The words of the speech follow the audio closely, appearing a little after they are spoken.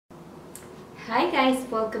Hi guys,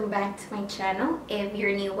 welcome back to my channel. If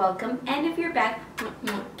you're new, welcome, and if you're back,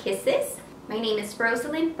 kisses. My name is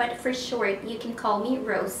Rosalind, but for short you can call me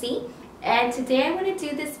Rosie. And today I want to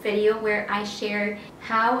do this video where I share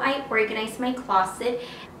how I organize my closet.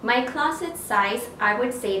 My closet size, I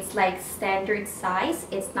would say it's like standard size.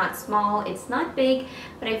 It's not small, it's not big,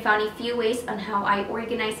 but I found a few ways on how I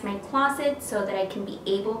organize my closet so that I can be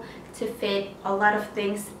able to fit a lot of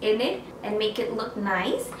things in it and make it look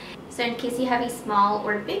nice. So in case you have a small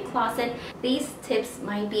or big closet, these tips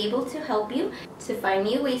might be able to help you to find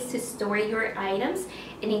new ways to store your items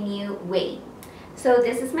in a new way. So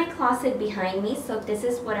this is my closet behind me, so this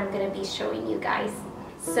is what I'm going to be showing you guys.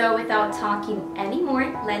 So without talking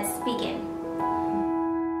anymore, let's begin.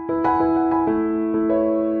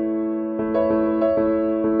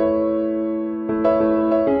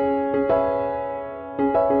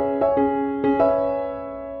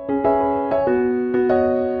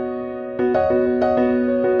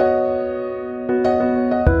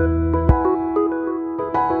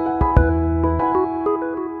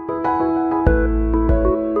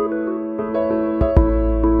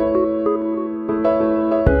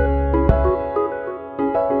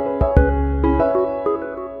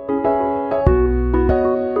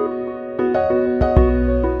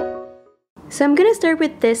 So I'm gonna start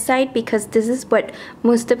with this side because this is what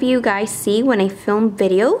most of you guys see when I film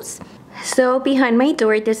videos. So behind my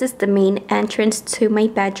door, this is the main entrance to my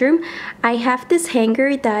bedroom. I have this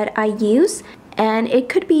hanger that I use, and it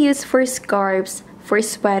could be used for scarves, for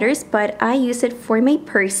sweaters, but I use it for my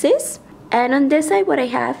purses. And on this side, what I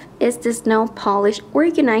have is this nail polish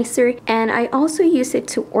organizer, and I also use it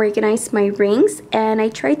to organize my rings, and I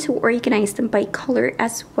try to organize them by color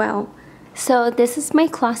as well. So this is my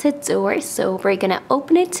closet door, so we're gonna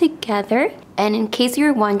open it together. And in case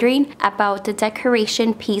you're wondering about the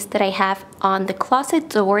decoration piece that I have on the closet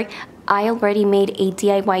door, I already made a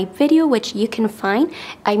DIY video which you can find.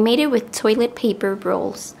 I made it with toilet paper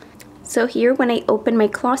rolls. So here, when I open my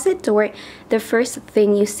closet door, the first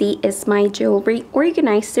thing you see is my jewelry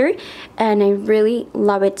organizer, and I really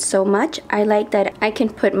love it so much. I like that I can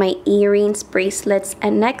put my earrings, bracelets,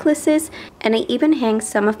 and necklaces, and I even hang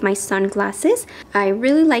some of my sunglasses. I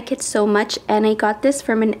really like it so much, and I got this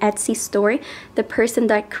from an Etsy store. The person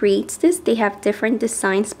that creates this, they have different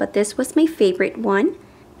designs, but this was my favorite one.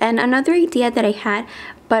 And another idea that I had,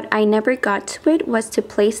 but I never got to it, was to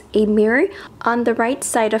place a mirror on the right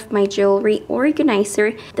side of my jewelry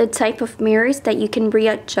organizer. The type of mirrors that you can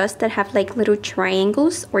readjust that have like little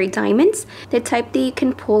triangles or diamonds. The type that you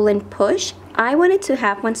can pull and push. I wanted to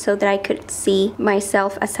have one so that I could see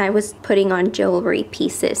myself as I was putting on jewelry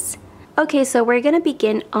pieces. Okay, so we're gonna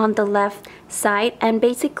begin on the left side, and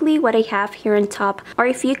basically what I have here on top are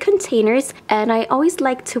a few containers, and I always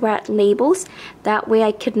like to add labels. That way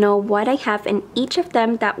I can know what I have in each of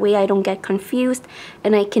them. That way I don't get confused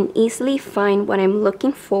and I can easily find what I'm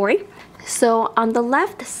looking for. So on the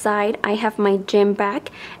left side, I have my gym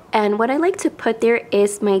bag, and what I like to put there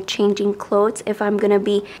is my changing clothes if I'm gonna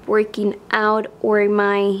be working out, or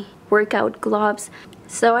my workout gloves.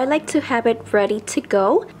 So I like to have it ready to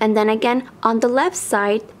go. And then again, on the left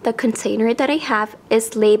side, the container that I have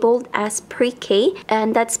is labeled as pre-K,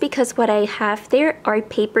 and that's because what I have there are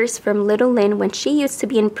papers from little Lynn when she used to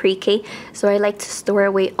be in pre-K. So I like to store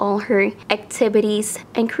away all her activities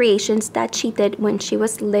and creations that she did when she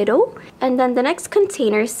was little. And then the next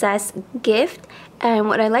container says gift, and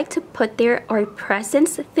what I like to put there are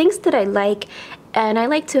presents, things that I like. And I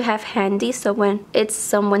like to have handy, so when it's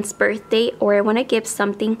someone's birthday or I want to give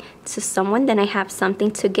something to someone, then I have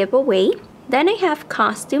something to give away. Then I have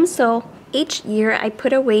costumes, so each year I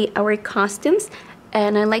put away our costumes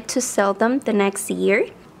and I like to sell them the next year.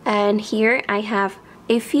 And here I have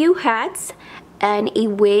a few hats and a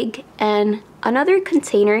wig, and another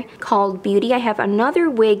container called beauty. I have another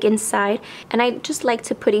wig inside, and I just like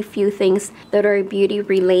to put a few things that are beauty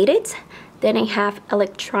related. Then I have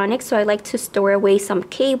electronics, so I like to store away some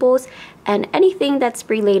cables and anything that's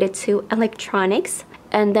related to electronics.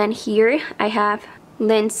 And then here I have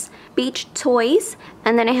Lynn's beach toys,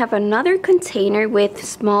 and then I have another container with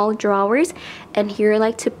small drawers, and here I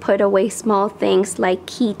like to put away small things like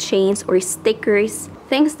keychains or stickers,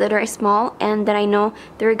 things that are small and that I know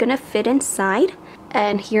they're gonna fit inside.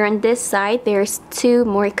 And here on this side, there's two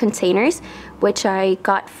more containers which I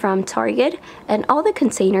got from Target, and all the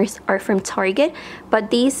containers are from Target,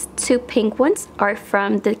 but these two pink ones are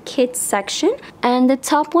from the kids section. And the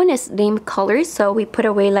top one is named colors, so we put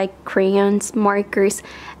away like crayons, markers,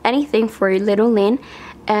 anything for little Lynn.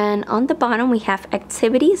 And on the bottom we have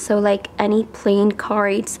activities, so like any playing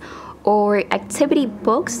cards or activity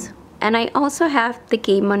books And I also have the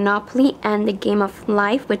game Monopoly and the game of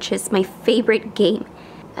Life, which is my favorite game.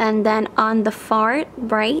 And then on the far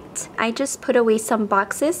right, I just put away some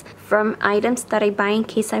boxes from items that I buy in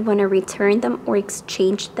case I want to return them or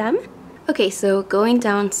exchange them. Okay, so going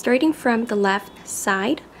down, starting from the left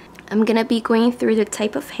side, I'm gonna be going through the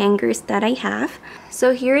type of hangers that I have.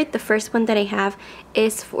 So here, the first one that I have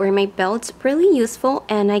is for my belts. Really useful,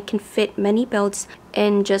 and I can fit many belts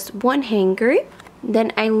in just one hanger.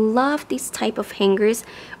 Then I love these type of hangers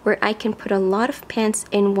where I can put a lot of pants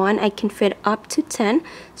in one. I can fit up to 10,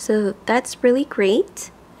 so that's really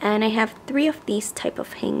great. And I have 3 of these type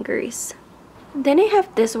of hangers. Then I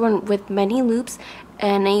have this one with many loops,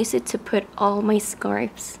 and I use it to put all my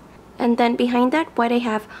scarves. And then behind that, what I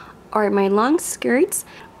have are my long skirts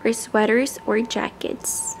or sweaters or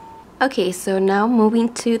jackets. Okay, so now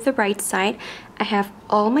moving to the right side, I have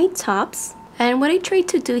all my tops. And what I tried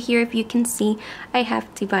to do here, if you can see, I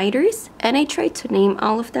have dividers, and I tried to name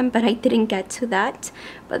all of them, but I didn't get to that.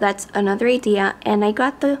 But that's another idea, and I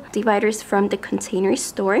got the dividers from the Container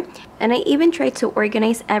Store. And I even tried to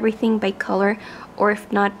organize everything by color, or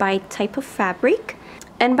if not, by type of fabric.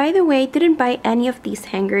 And by the way, I didn't buy any of these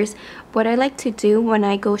hangers. What I like to do when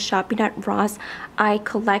I go shopping at Ross, I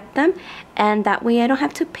collect them, and that way I don't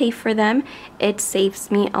have to pay for them. It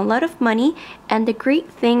saves me a lot of money, and the great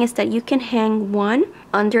thing is that you can hang one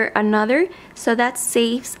under another, so that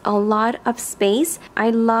saves a lot of space.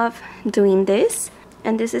 I love doing this,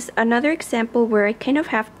 and this is another example where I kind of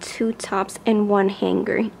have 2 tops in one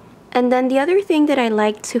hanger. And then the other thing that I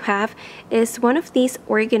like to have is one of these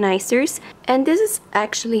organizers, and this is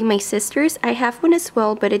actually my sister's. I have one as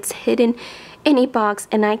well, but it's hidden in a box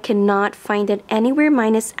and I cannot find it anywhere.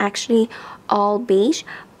 Mine is actually all beige.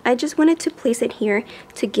 I just wanted to place it here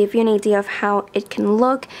to give you an idea of how it can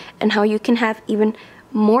look and how you can have even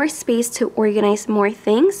more space to organize more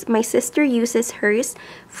things. My sister uses hers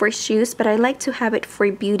for shoes, but I like to have it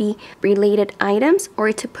for beauty related items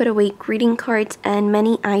or to put away greeting cards and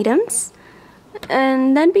many items.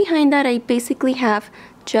 And then behind that, I basically have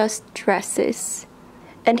just dresses.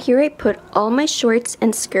 And here I put all my shorts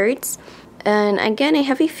and skirts. And again, I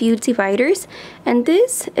have a few dividers, and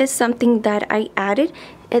this is something that I added.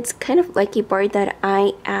 It's kind of like a bar that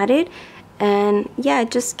I added. And yeah, it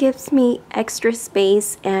just gives me extra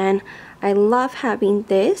space, and I love having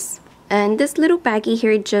this. And this little baggie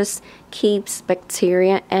here just keeps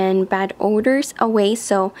bacteria and bad odors away,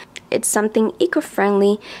 so it's something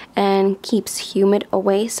eco-friendly and keeps humid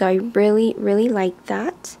away, so I really like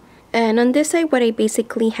that. And on this side, what I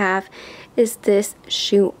basically have is this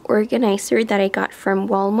shoe organizer that I got from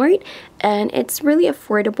Walmart, and it's really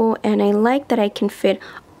affordable, and I like that I can fit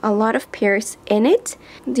a lot of pairs in it.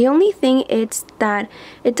 The only thing is that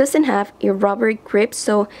it doesn't have a rubber grip,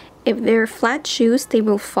 so if they're flat shoes they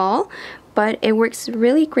will fall, but it works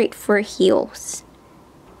really great for heels.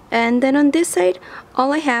 And then on this side,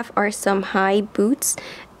 all I have are some high boots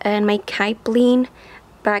and my Kite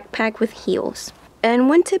backpack with heels. And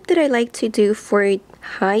one tip that I like to do for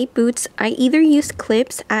high boots, I either use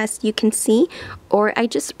clips, as you can see, or I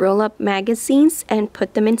just roll up magazines and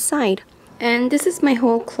put them inside. And this is my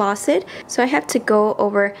whole closet, so I have to go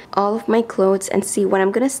over all of my clothes and see what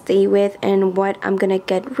I'm gonna stay with and what I'm gonna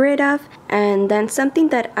get rid of. And then something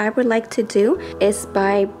that I would like to do is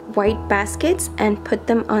buy white baskets and put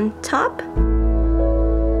them on top.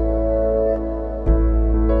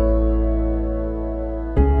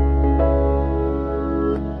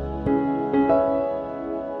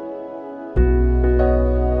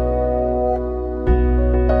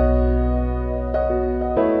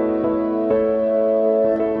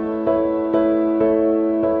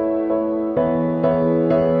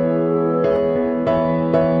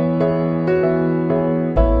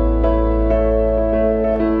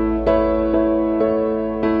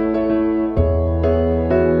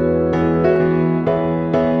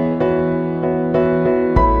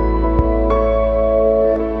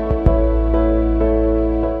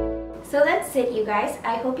 You guys,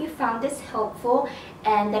 I hope you found this helpful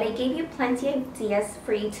and that I gave you plenty of ideas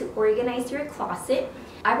for you to organize your closet.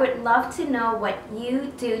 I would love to know what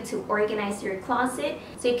you do to organize your closet,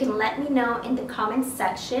 so you can let me know in the comments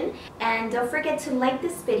section. And don't forget to like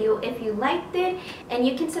this video if you liked it, and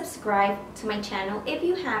you can subscribe to my channel if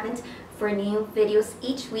you haven't for new videos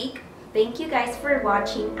each week. Thank you guys for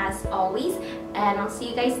watching as always, and I'll see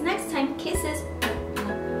you guys next time. Kisses.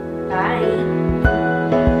 Bye.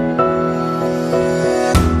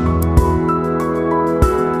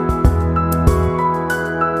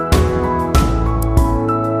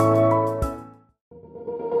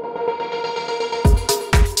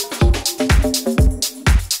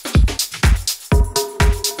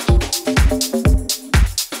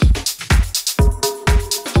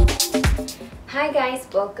 Hi guys,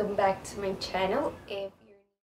 welcome back to my channel. If